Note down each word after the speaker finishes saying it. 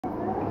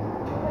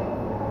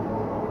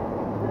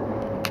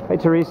Hi,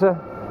 Theresa.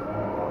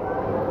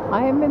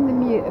 I am in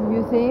the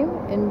museum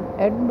in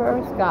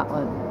Edinburgh,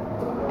 Scotland,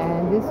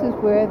 and this is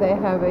where they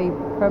have a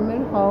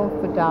permanent home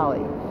for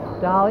Dolly.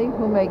 Dolly,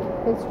 who made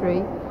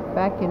history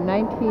back in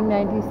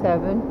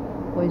 1997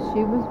 when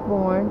she was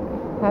born,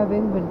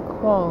 having been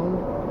cloned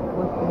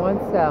with one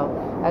cell.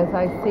 As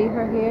I see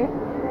her here,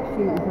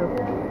 she is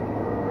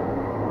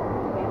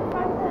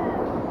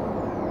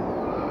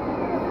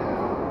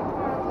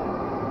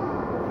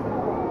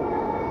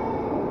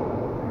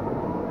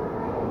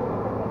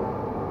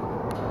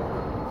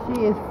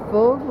She is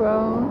full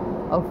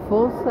grown, a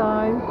full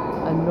size,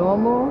 a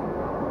normal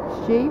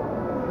sheep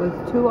with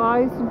 2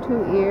 eyes and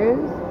 2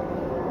 ears.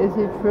 Is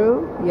it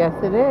true? Yes,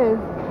 it is.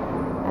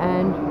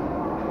 And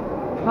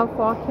how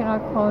far can our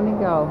cloning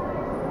go?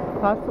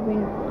 Possibly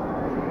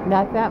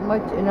not that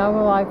much in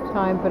our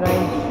lifetime, but I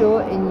am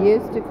sure in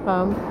years to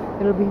come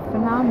it'll be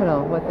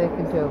phenomenal what they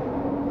can do.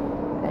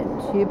 And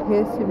she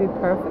appears to be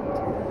perfect.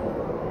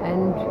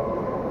 And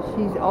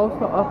she's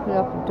also opened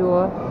up a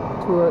door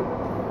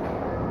to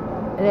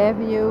an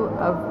avenue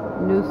of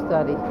new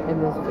study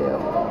in this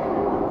field.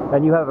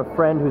 And you have a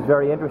friend who's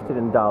very interested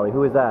in Dolly.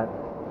 Who is that?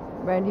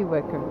 Randy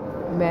Wicker,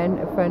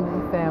 a friend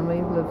of the family,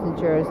 who lives in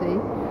Jersey.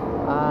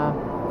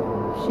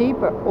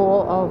 Sheep are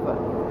all over,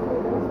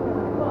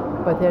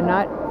 but they're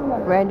not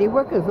Randy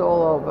Wicker's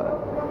all over.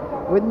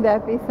 Wouldn't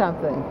that be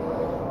something?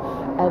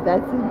 And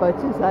that's as much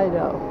as I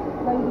know.